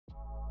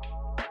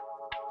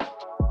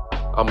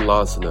I'm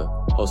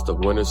Lansana, host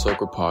of Winner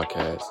Circle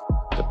Podcast,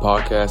 the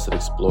podcast that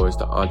explores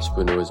the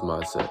entrepreneur's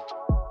mindset.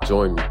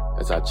 Join me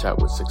as I chat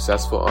with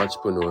successful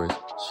entrepreneurs,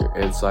 share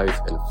insights,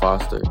 and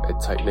foster a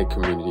tight-knit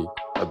community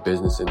of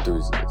business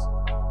enthusiasts.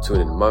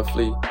 Tune in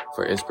monthly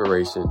for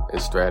inspiration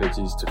and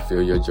strategies to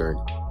fuel your journey.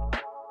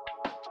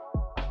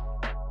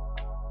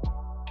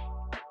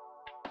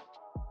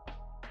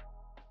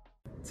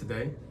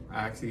 Today, I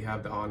actually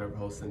have the honor of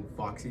hosting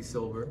Foxy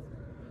Silver,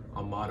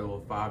 a model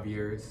of 5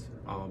 years.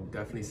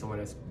 Definitely someone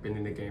that's been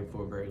in the game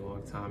for a very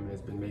long time and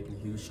has been making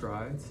huge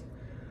strides.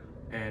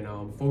 And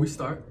before we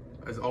start,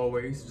 as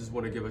always, just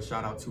want to give a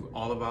shout out to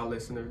all of our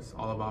listeners,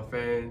 all of our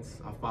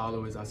fans, our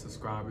followers, our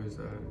subscribers,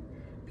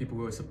 people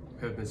who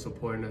have been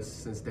supporting us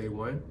since day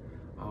one.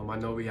 I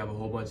know we have a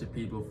whole bunch of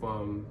people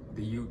from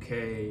the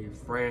UK,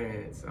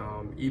 France,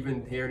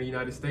 even here in the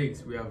United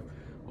States. We have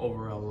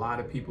over a lot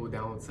of people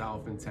down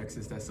south in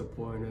Texas that's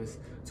supporting us,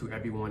 to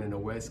everyone in the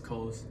West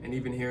Coast, and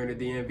even here in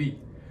the DMV.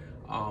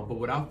 But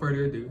without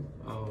further ado,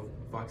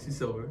 Foxy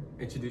Silver,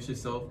 introduce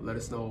yourself, let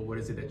us know what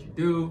is it that you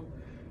do,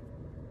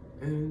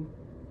 and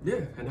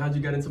how'd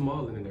you get into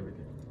modeling and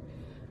everything?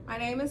 My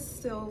name is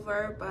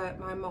Silver, but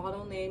my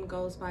model name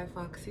goes by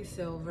Foxy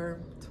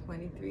Silver,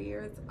 23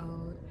 years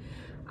old.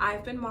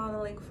 I've been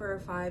modeling for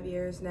 5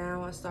 years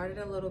now. I started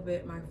a little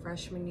bit my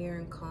freshman year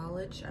in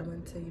college. I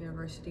went to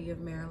University of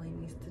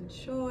Maryland, Eastern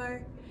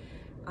Shore.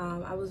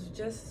 I was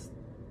just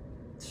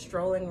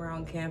strolling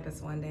around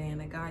campus one day, and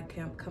a guy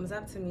comes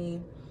up to me,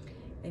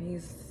 and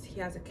he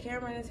has a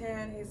camera in his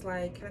hand. He's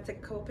like, "Can I take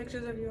a couple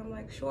pictures of you?" I'm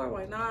like, "Sure,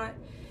 why not?"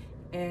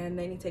 And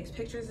then he takes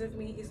pictures of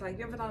me. He's like,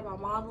 "You ever thought about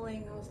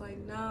modeling?" I was like,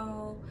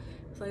 "No."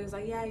 So he was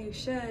like, "Yeah, you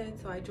should."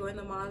 So I joined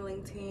the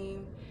modeling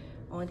team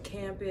on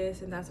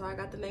campus, and that's why I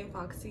got the name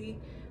Foxy.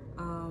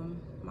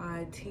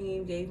 My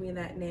team gave me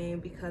that name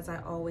because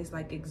I always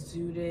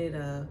exuded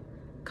a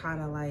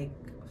kind of like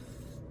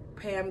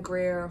Pam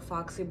Grier,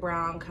 Foxy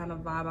Brown kind of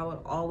vibe. I would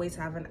always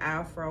have an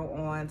afro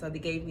on, so they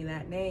gave me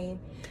that name.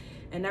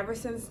 And ever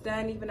since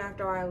then, even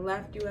after I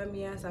left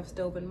UMES, I've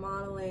still been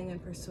modeling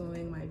and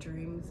pursuing my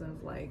dreams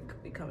of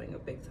becoming a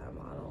big time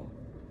model.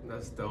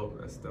 That's dope,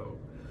 that's dope.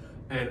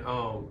 And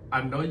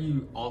I know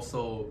you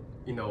also,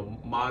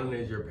 modeling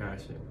is your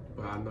passion,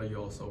 but I know you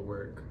also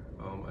work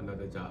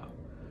another job.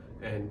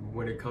 And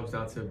when it comes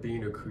down to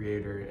being a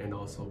creator and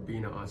also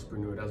being an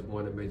entrepreneur, that's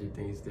one of the major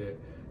things that,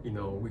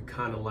 we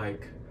kind of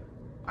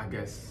I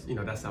guess,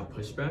 that's our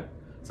pushback.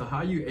 So how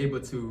are you able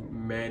to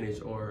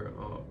manage or,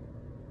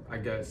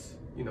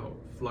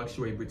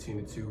 fluctuate between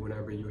the two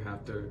whenever you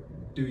have to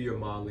do your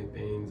modeling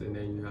things and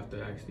then you have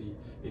to actually,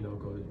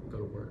 go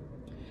to work?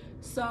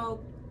 So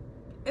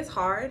it's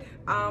hard,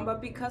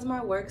 but because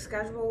my work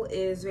schedule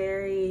is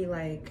very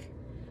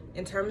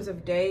in terms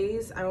of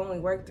days, I only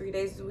work 3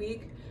 days a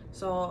week.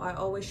 So I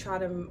always try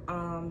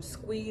to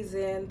squeeze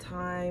in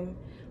time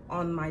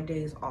on my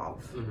days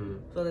off. Mm-hmm.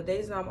 So the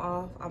days that I'm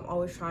off, I'm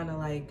always trying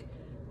to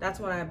that's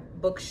when I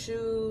book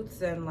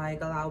shoots and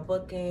allow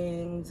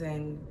bookings,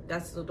 and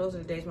those are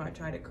the days when I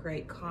try to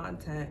create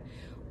content.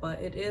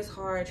 But it is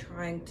hard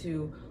trying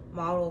to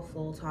model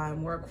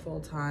full-time, work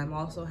full-time,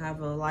 also have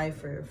a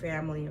life for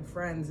family and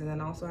friends, and then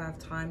also have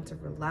time to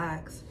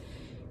relax.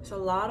 It's a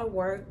lot of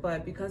work,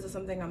 but because it's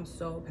something I'm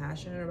so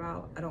passionate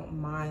about, I don't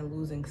mind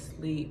losing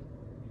sleep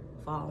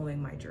following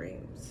my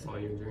dreams.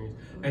 Following your dreams.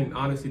 Mm-hmm. And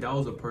honestly, that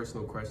was a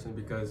personal question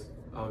because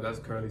that's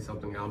currently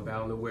something I'm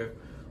battling with,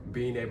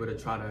 being able to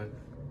try to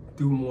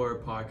do more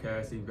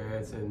podcast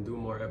events and do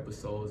more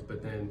episodes,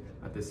 but then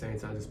at the same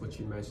time, just what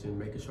you mentioned,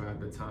 making sure I have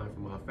the time for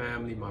my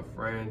family, my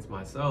friends,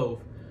 myself,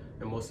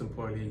 and most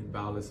importantly,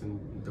 balancing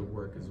the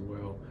work as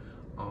well.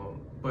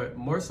 But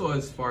more so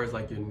as far as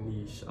your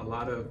niche, a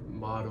lot of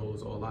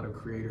models or a lot of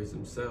creators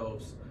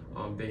themselves,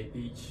 they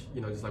each,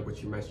 just like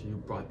what you mentioned, you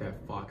brought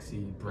that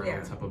Foxy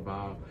Brown type of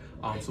vibe.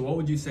 So what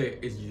would you say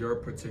is your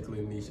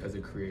particular niche as a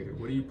creator?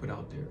 What do you put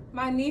out there?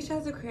 My niche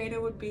as a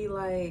creator would be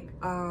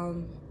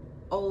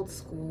old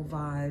school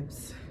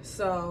vibes.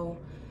 So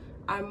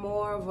I'm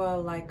more of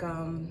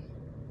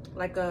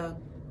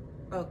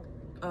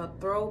a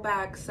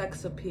throwback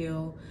sex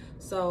appeal.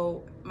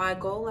 So my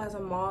goal as a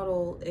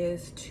model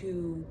is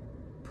to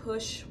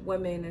push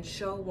women and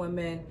show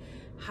women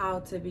how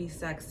to be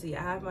sexy.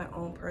 I have my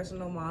own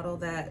personal model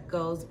that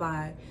goes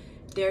by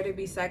dare to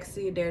be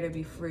sexy, dare to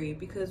be free.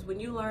 Because when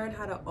you learn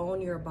how to own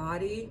your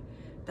body,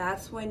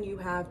 that's when you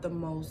have the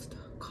most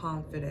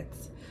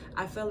confidence.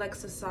 I feel like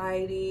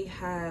society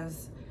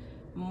has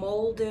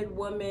molded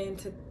women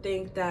to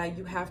think that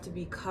you have to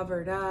be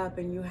covered up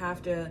and you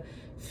have to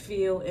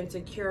feel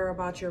insecure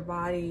about your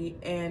body,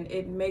 and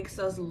it makes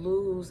us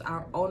lose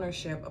our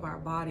ownership of our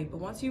body. But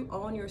once you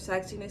own your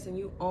sexiness and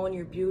you own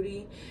your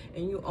beauty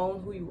and you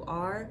own who you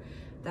are,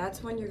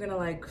 that's when you're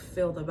gonna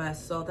feel the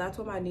best. So that's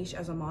what my niche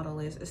as a model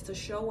is to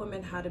show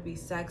women how to be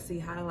sexy,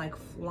 how to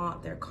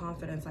flaunt their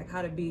confidence,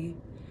 how to be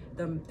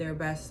their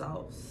best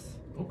selves.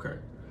 Okay.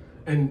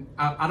 And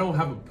I don't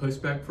have a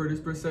pushback for this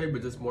per se,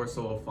 but just more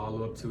so a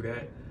follow-up to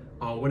that.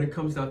 When it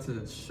comes down to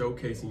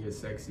showcasing your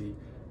sexy,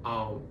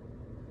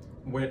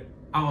 when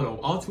I don't know,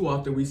 all too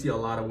often we see a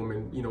lot of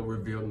women, you know,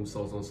 reveal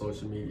themselves on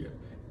social media.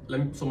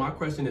 So my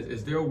question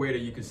is there a way that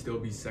you can still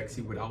be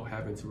sexy without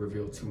having to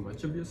reveal too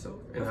much of yourself?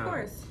 And of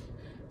course.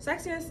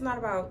 Sexiness is not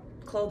about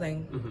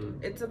clothing.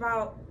 Mm-hmm. It's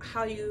about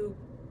how you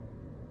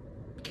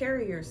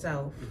carry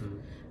yourself. Mm-hmm.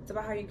 It's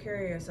about how you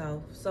carry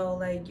yourself. So,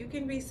 like, you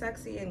can be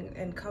sexy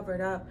and covered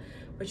up,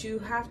 but you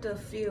have to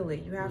feel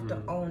it. You have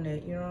mm-hmm. to own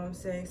it. You know what I'm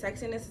saying?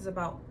 Sexiness is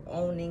about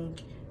owning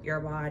your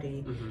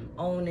body, mm-hmm.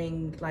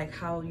 owning, like,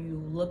 how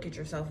you look at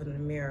yourself in the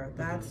mirror.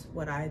 That's mm-hmm.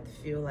 what I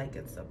feel like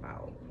it's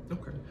about.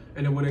 Okay.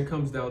 And then when it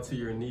comes down to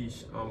your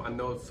niche, I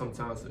know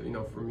sometimes, you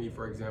know, for me,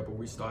 for example,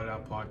 we started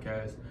our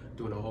podcast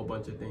doing a whole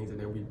bunch of things, and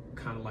then we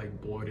kind of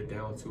like boiled it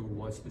down to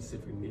one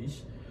specific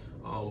niche.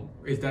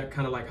 Is that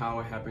kind of like how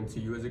it happened to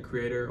you as a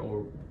creator,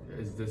 or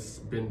has this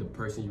been the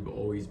person you've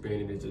always been,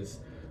 and it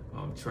just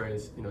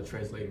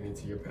translated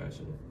into your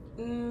passion?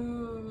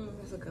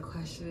 That's a good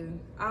question.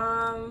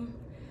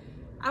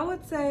 I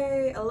would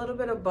say a little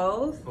bit of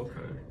both.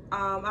 Okay.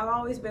 I've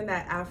always been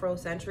that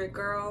Afrocentric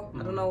girl. Mm-hmm.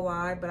 I don't know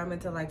why, but I'm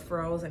into like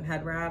fros and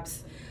head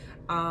wraps.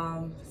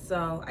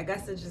 So I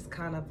guess it's just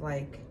kind of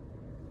like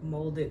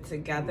molded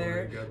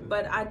together.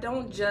 But I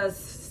don't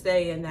just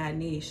stay in that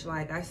niche.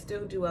 Like, I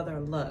still do other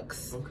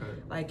looks. Okay.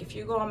 Like, if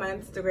you go on my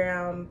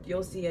Instagram,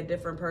 you'll see a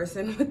different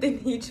person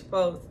within each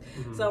post.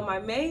 Mm-hmm. So my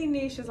main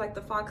niche is like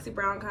the Foxy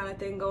Brown kind of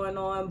thing going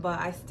on, but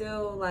I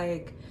still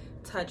like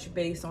touch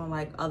base on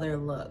like other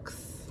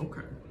looks.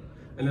 Okay.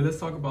 And then let's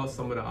talk about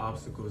some of the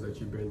obstacles that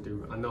you've been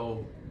through. I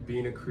know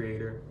being a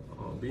creator,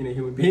 being a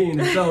human being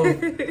itself,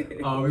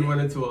 we went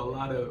into a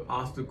lot of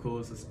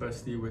obstacles,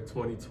 especially with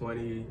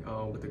 2020,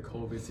 with the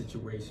COVID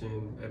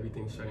situation,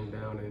 everything shutting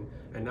down,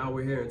 and now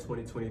we're here in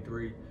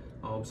 2023.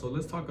 So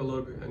let's talk a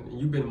little bit, and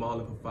you've been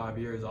modeling for 5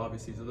 years,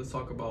 obviously, so let's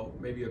talk about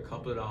maybe a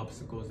couple of the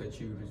obstacles that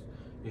you've,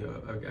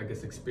 I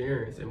guess,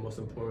 experienced, and most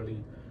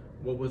importantly,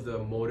 what was the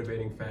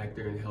motivating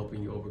factor in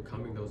helping you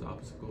overcoming those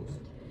obstacles?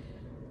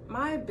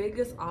 My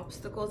biggest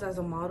obstacles as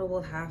a model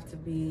will have to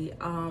be,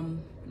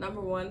 number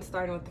one,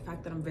 starting with the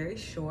fact that I'm very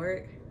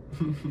short.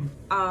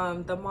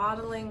 The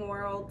modeling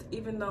world,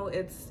 even though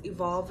it's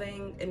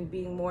evolving and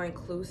being more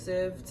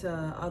inclusive to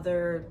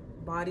other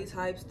body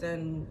types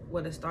than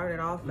what it started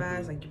off mm-hmm.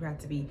 as, like you have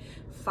to be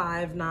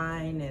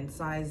 5'9" and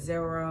size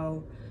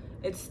 0,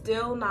 it's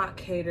still not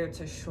catered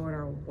to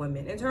shorter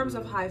women in terms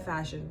mm-hmm. of high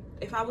fashion.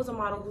 If I was a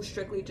model who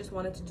strictly just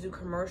wanted to do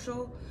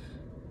commercial,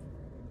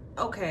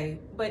 okay,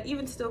 but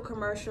even still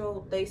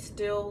commercial, they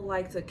still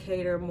like to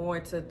cater more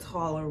to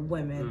taller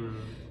women.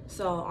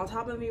 So on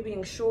top of me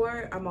being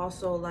short, I'm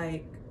also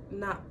like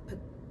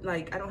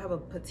I don't have a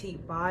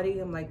petite body.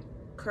 I'm like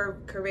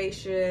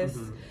curvaceous,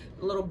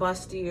 mm-hmm. a little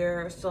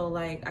bustier. So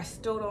like I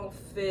still don't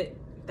fit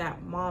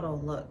that model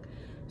look.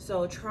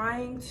 So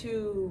trying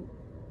to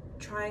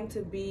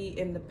be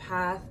in the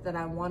path that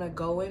I want to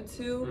go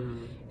into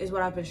mm-hmm. is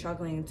what I've been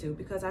struggling into,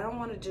 because I don't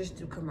want to just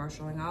do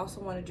commercial. I also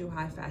want to do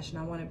high fashion.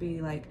 I want to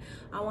be like,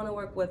 I want to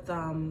work with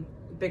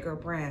bigger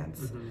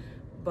brands. Mm-hmm.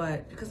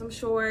 But because I'm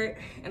short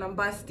and I'm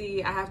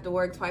busty, I have to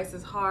work twice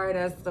as hard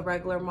as the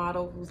regular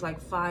model who's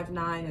like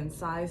 5'9" and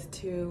size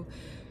 2.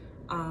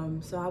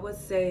 So I would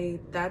say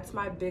that's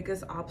my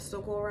biggest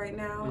obstacle right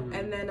now. Mm-hmm.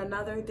 And then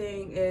another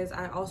thing is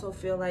I also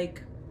feel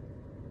like,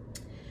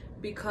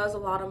 because a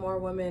lot of more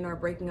women are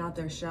breaking out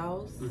their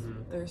shells,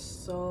 mm-hmm. there's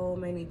so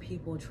many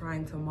people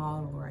trying to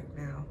model right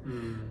now.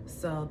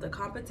 So the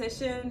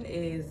competition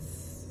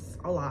is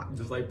a lot.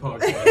 Just like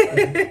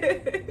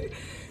podcast.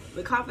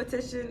 The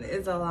competition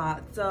is a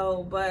lot.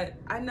 So, but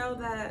I know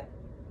that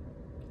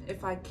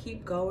if I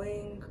keep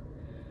going,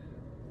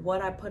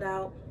 what I put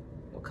out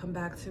will come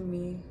back to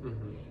me.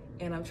 Mm-hmm.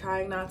 And I'm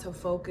trying not to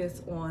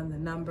focus on the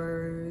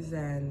numbers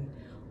and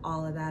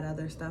all of that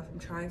other stuff. I'm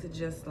trying to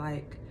just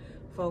like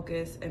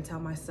focus and tell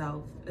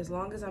myself, as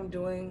long as I'm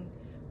doing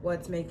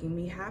what's making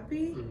me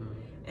happy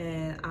mm-hmm.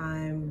 and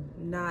I'm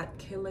not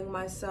killing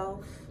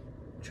myself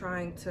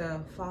trying to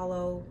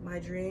follow my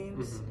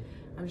dreams, mm-hmm.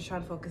 I'm just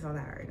trying to focus on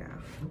that right now.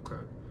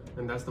 Okay.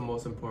 And that's the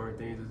most important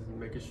thing, is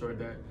making sure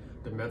that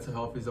the mental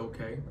health is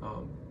okay.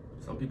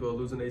 Some people are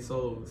losing their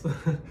souls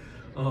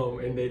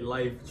in their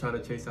life trying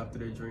to chase after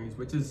their dreams,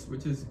 which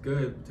is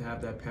good to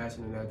have that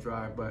passion and that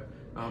drive, but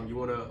you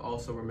want to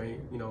also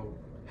remain,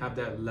 have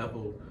that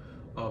level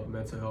of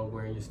mental health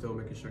where you're still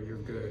making sure you're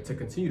good to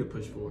continue to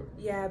push forward.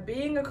 Yeah,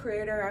 being a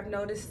creator, I've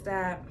noticed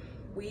that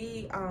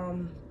we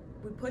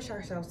push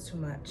ourselves too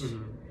much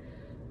mm-hmm.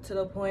 to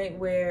the point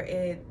where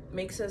it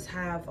makes us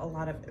have a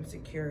lot of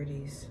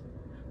insecurities.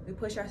 We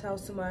push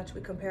ourselves too much,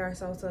 we compare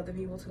ourselves to other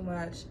people too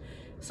much.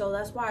 So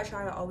that's why I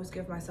try to always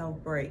give myself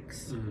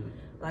breaks. Mm-hmm.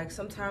 Like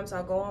sometimes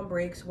I'll go on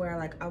breaks where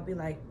like I'll be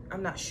like,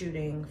 I'm not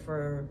shooting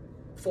for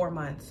 4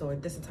 months or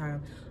this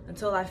time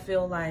until I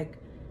feel like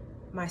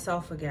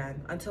myself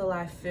again, until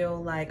I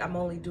feel like I'm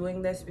only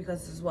doing this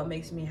because this is what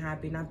makes me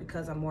happy, not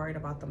because I'm worried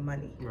about the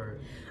money. Right.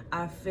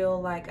 I feel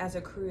like as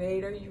a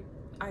creator,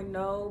 I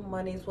know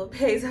money is what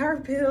pays our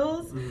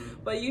bills,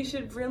 mm-hmm. but you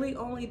should really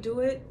only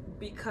do it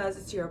because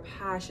it's your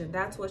passion.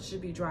 That's what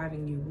should be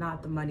driving you,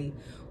 not the money.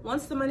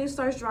 Once the money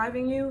starts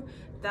driving you,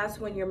 that's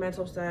when your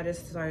mental status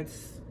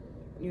starts,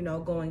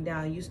 going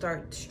down. You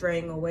start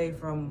straying away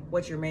from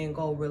what your main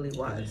goal really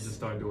was. You just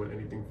start doing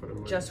anything for the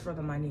money. Just for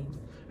the money.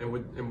 And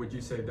would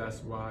you say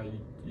that's why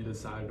you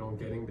decided on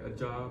getting a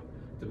job,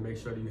 to make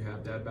sure that you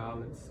have that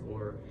balance,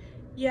 or?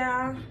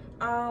 Yeah.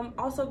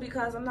 Also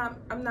because I'm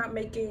not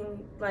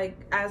making like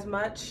as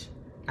much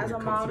as a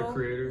model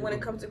when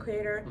it comes to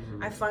creator.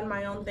 I fund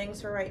my own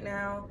things for right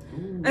now.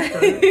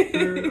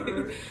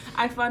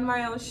 I fund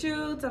my own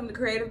shoots. I'm the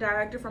creative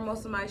director for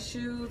most of my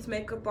shoots,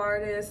 makeup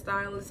artist,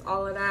 stylist,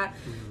 all of that.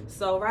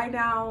 So right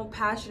now,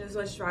 passion is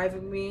what's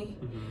driving me.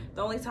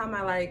 The only time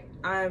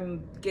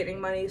I'm getting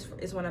money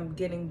is when I'm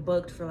getting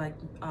booked for like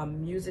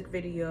music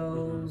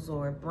videos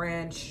or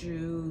brand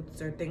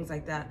shoots or things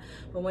like that.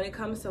 But when it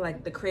comes to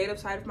like the creative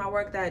side of my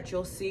work that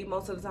you'll see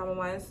most of the time on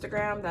my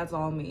Instagram, that's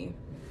all me.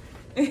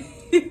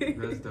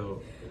 That's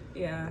dope.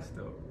 Yeah. That's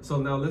dope.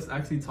 So now let's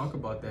actually talk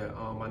about that.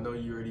 I know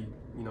you already,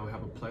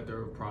 have a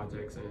plethora of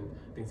projects and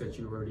things that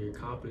you've already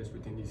accomplished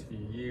within these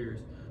few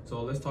years.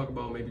 So let's talk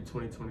about maybe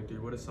 2023.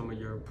 What are some of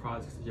your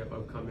projects that you have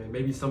upcoming?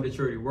 Maybe some that you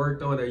already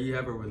worked on that you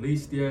haven't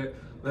released yet.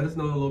 Let us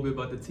know a little bit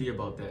about the tea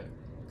about that.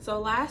 So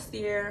last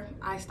year,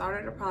 I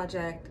started a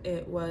project.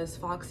 It was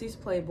Foxy's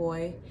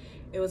Playboy.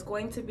 It was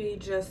going to be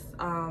just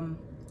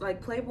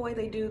like Playboy.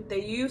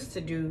 They used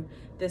to do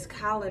this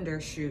calendar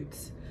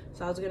shoots.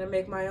 So I was gonna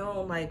make my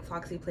own like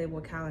Foxy Playboy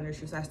calendar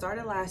shoots. I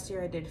started last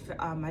year. I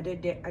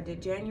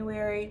did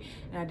January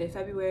and I did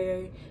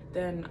February.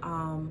 Then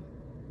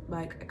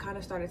I kind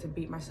of started to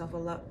beat myself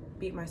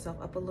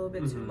up a little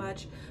bit too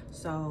much.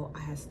 So I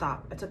had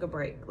stopped. I took a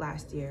break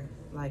last year,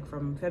 like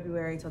from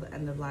February till the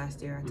end of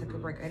last year. I took a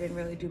break. I didn't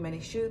really do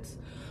many shoots.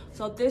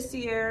 So this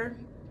year,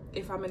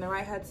 if I'm in the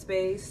right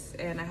headspace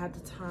and I have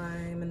the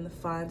time and the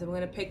funds, I'm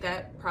gonna pick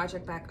that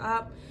project back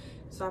up,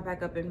 start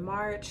back up in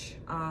March.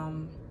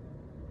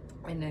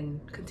 And then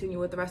continue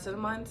with the rest of the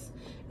months.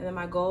 And then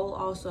my goal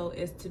also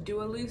is to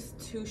do at least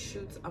 2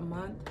 shoots a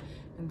month.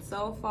 And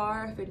so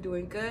far, I've been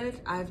doing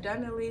good. I've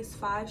done at least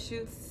 5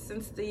 shoots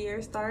since the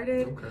year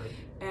started. Okay.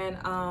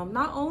 And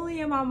not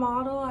only am I a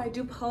model, I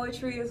do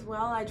poetry as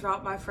well. I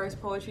dropped my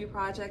first poetry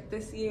project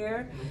this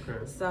year.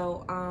 Okay.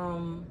 So,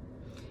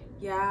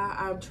 yeah,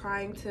 I'm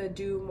trying to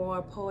do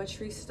more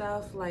poetry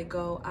stuff, like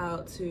go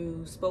out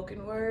to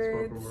spoken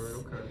words.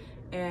 Okay.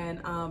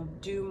 And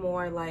do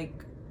more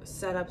like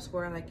setups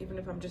where like even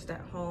if I'm just at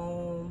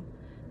home,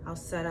 I'll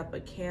set up a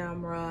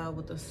camera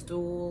with a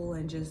stool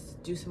and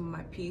just do some of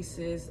my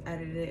pieces,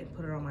 edit it, and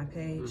put it on my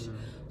page.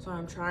 So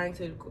I'm trying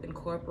to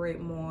incorporate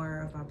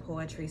more of my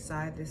poetry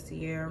side this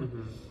year.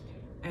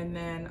 And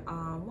then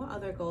what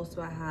other goals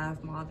do I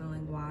have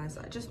modeling wise?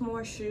 Just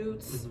more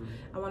shoots.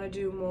 I want to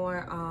do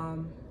more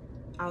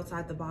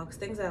outside the box,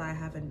 things that I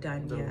haven't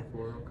done yet.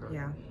 Before. Okay.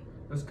 Yeah.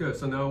 That's good.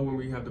 So now when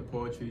we have the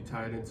poetry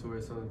tied into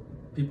it, so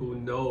people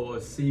know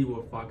or see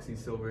what Foxy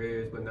Silver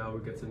is, but now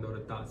we get to know the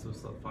thoughts of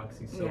some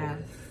Foxy Silver,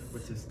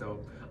 which is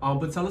dope.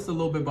 But tell us a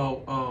little bit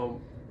about,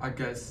 I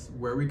guess,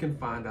 where we can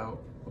find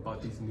out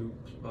about these new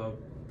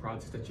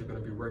projects that you're going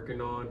to be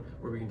working on,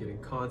 where we can get in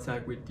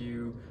contact with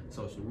you,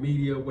 social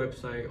media,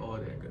 website, all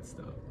that good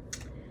stuff.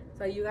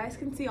 So you guys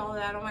can see all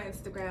that on my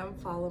Instagram.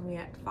 Follow me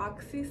at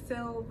Foxy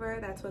Silver.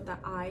 That's with the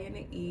I and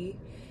the E.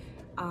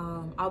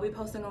 I'll be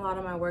posting a lot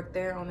of my work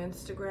there on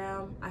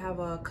Instagram. I have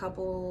a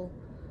couple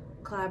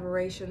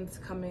collaborations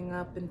coming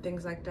up and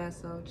things like that,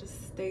 so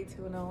just stay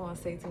tuned. I don't want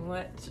to say too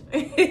much.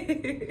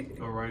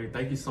 Alrighty,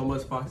 thank you so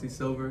much, Foxy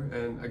Silver,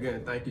 and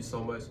again, thank you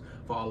so much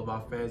for all of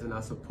our fans and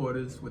our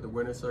supporters with the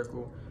Winner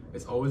Circle.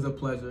 It's always a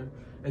pleasure.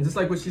 And just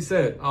like what she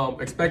said,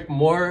 expect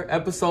more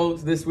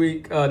episodes this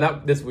week.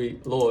 Not this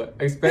week, Lord.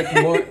 Expect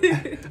more.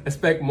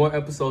 Expect more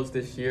episodes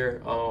this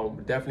year.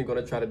 Definitely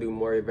going to try to do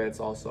more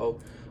events also.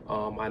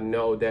 I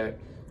know that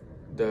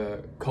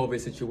the COVID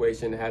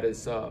situation had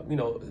us, a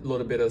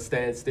little bit of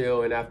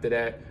standstill. And after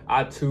that,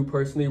 I too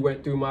personally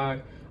went through my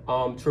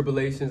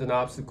tribulations and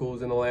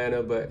obstacles in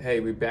Atlanta. But hey,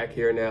 we're back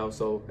here now,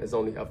 so it's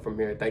only up from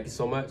here. Thank you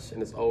so much.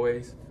 And as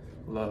always,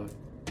 love.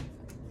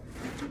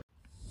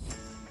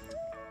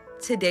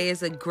 Today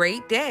is a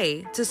great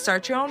day to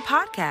start your own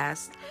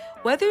podcast.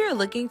 Whether you're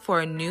looking for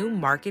a new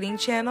marketing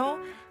channel,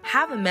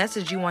 have a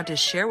message you want to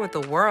share with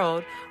the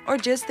world, or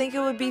just think it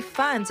would be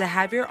fun to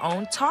have your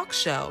own talk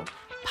show,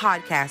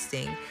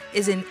 podcasting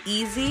is an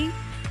easy,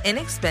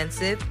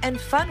 inexpensive,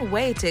 and fun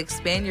way to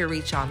expand your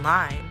reach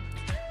online.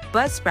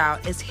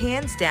 Buzzsprout is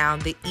hands down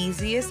the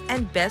easiest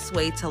and best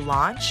way to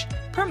launch,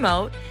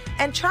 promote,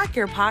 and track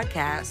your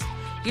podcast.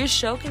 Your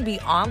show can be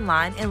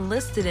online and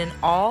listed in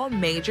all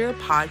major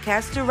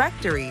podcast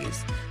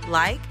directories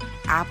like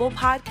Apple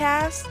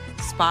Podcasts,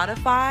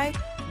 Spotify,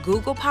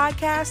 Google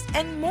Podcasts,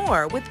 and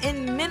more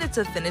within minutes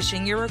of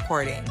finishing your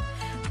recording.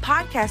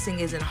 Podcasting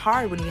isn't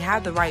hard when you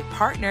have the right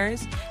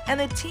partners, and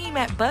the team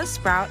at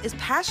Buzzsprout is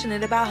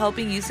passionate about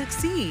helping you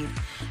succeed.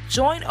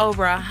 Join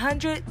over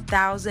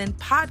 100,000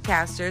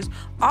 podcasters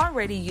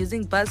already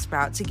using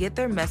Buzzsprout to get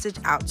their message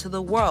out to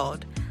the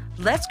world.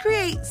 Let's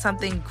create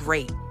something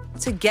great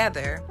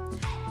together.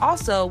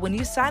 Also, when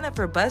you sign up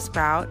for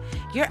Buzzsprout,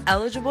 you're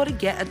eligible to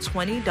get a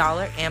 $20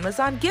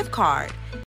 Amazon gift card.